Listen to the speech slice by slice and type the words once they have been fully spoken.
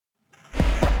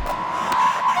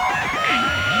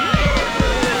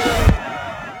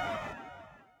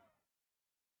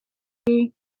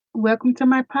Welcome to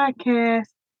my podcast.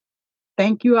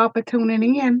 Thank you all for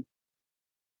tuning in.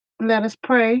 Let us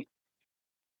pray.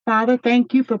 Father,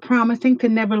 thank you for promising to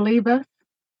never leave us.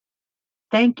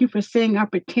 Thank you for seeing our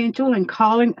potential and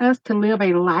calling us to live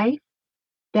a life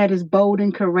that is bold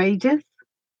and courageous.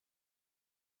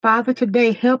 Father,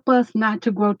 today help us not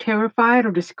to grow terrified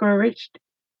or discouraged.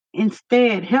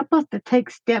 Instead, help us to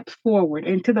take steps forward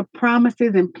into the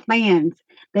promises and plans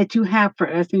that you have for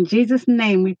us. In Jesus'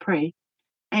 name we pray.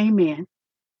 Amen.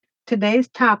 Today's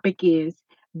topic is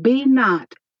Be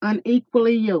Not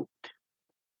Unequally Yoked.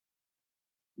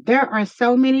 There are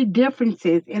so many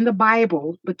differences in the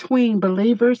Bible between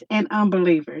believers and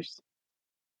unbelievers.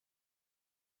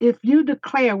 If you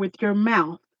declare with your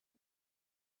mouth,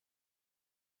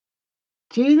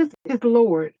 Jesus is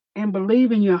Lord, and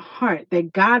believe in your heart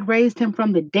that God raised him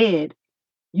from the dead,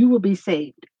 you will be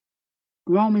saved.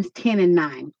 Romans 10 and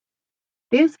 9.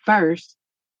 This verse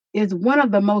is one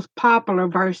of the most popular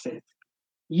verses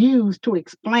used to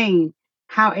explain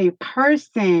how a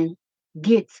person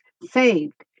gets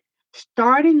saved.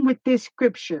 Starting with this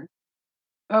scripture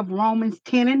of Romans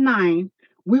 10 and 9,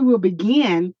 we will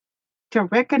begin to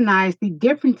recognize the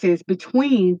differences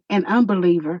between an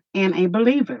unbeliever and a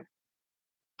believer.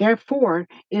 Therefore,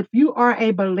 if you are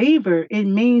a believer, it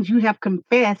means you have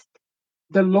confessed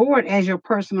the Lord as your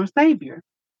personal Savior.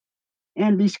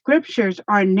 And the scriptures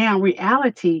are now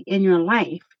reality in your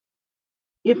life.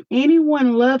 If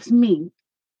anyone loves me,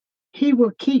 he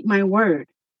will keep my word,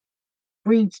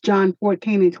 reads John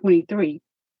 14 and 23.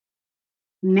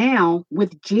 Now,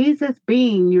 with Jesus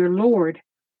being your Lord,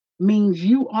 means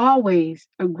you always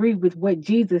agree with what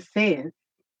Jesus says.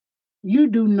 You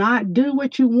do not do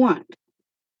what you want.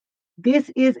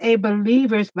 This is a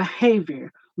believer's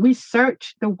behavior. We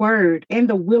search the word and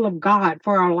the will of God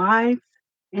for our lives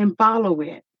and follow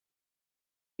it.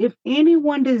 If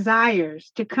anyone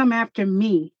desires to come after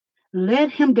me,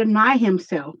 let him deny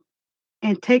himself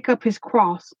and take up his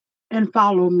cross and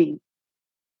follow me.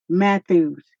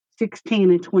 Matthew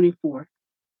 16 and 24.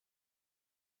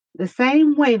 The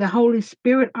same way the Holy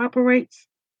Spirit operates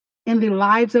in the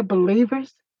lives of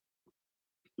believers,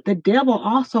 the devil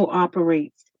also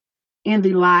operates in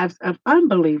the lives of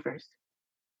unbelievers.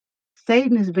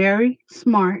 Satan is very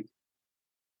smart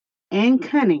and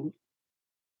cunning.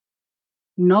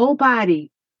 Nobody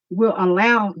will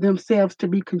allow themselves to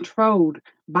be controlled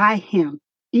by him.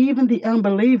 Even the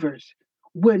unbelievers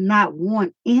would not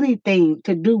want anything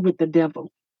to do with the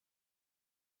devil.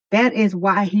 That is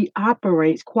why he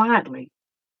operates quietly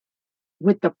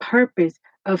with the purpose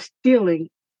of stealing,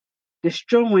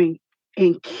 destroying,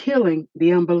 and killing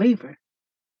the unbeliever.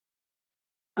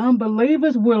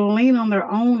 Unbelievers will lean on their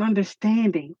own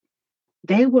understanding.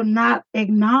 They will not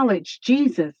acknowledge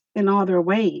Jesus in all their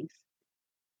ways.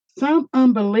 Some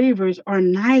unbelievers are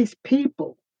nice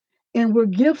people and will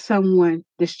give someone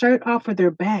the shirt off of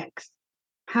their backs.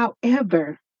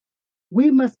 However,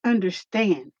 we must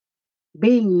understand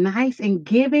being nice and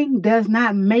giving does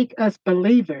not make us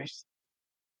believers.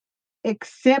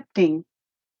 Accepting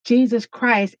Jesus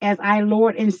Christ as our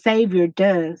Lord and Savior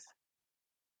does.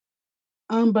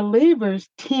 Unbelievers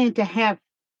tend to have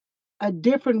a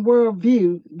different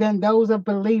worldview than those of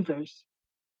believers.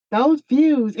 Those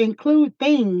views include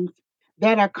things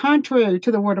that are contrary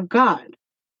to the Word of God.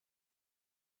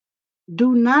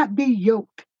 Do not be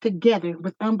yoked together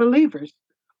with unbelievers.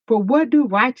 For what do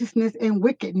righteousness and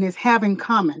wickedness have in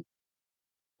common?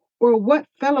 Or what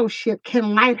fellowship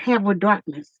can light have with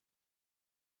darkness?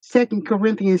 2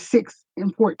 Corinthians 6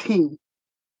 and 14.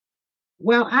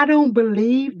 Well, I don't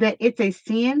believe that it's a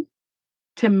sin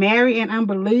to marry an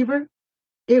unbeliever.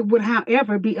 It would,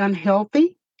 however, be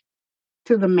unhealthy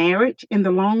to the marriage in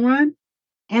the long run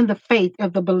and the faith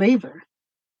of the believer.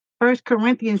 1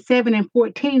 Corinthians 7 and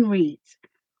 14 reads,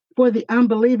 For the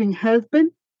unbelieving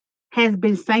husband has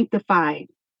been sanctified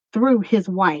through his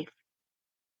wife,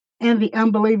 and the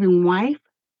unbelieving wife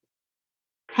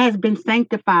has been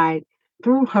sanctified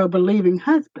through her believing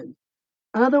husband.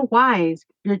 Otherwise,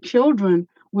 your children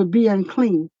would be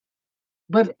unclean,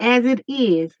 but as it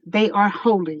is, they are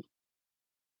holy.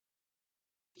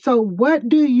 So, what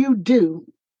do you do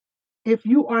if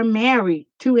you are married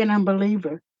to an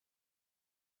unbeliever?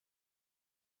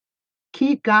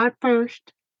 Keep God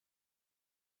first,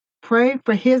 pray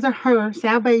for his or her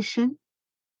salvation,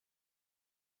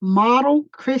 model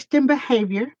Christian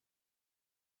behavior,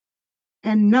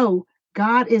 and know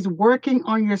God is working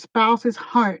on your spouse's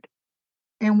heart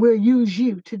and will use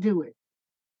you to do it.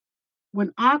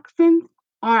 When oxen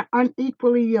are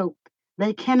unequally yoked,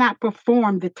 they cannot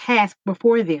perform the task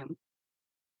before them.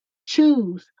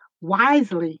 Choose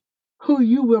wisely who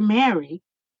you will marry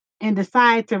and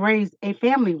decide to raise a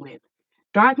family with.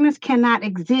 Darkness cannot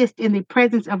exist in the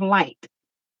presence of light,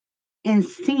 and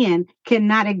sin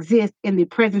cannot exist in the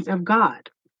presence of God.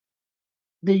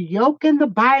 The yoke in the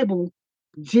Bible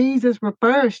Jesus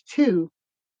refers to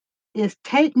is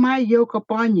take my yoke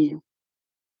upon you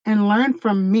and learn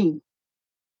from me,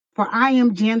 for I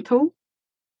am gentle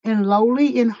and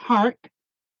lowly in heart,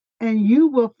 and you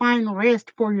will find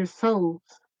rest for your souls.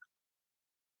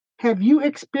 Have you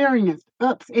experienced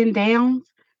ups and downs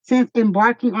since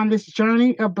embarking on this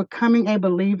journey of becoming a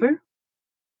believer?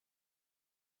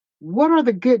 What are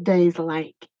the good days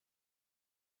like?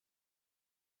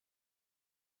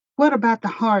 What about the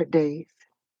hard days?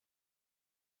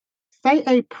 Say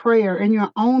a prayer in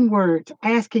your own words,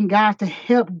 asking God to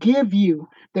help give you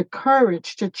the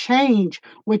courage to change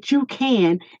what you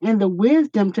can and the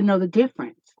wisdom to know the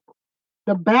difference.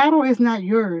 The battle is not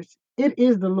yours, it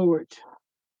is the Lord's.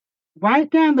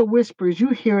 Write down the whispers you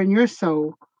hear in your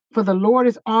soul, for the Lord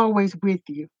is always with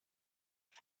you.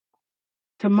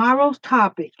 Tomorrow's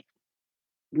topic,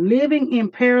 living in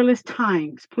perilous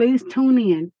times. Please tune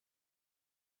in,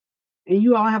 and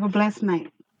you all have a blessed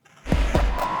night.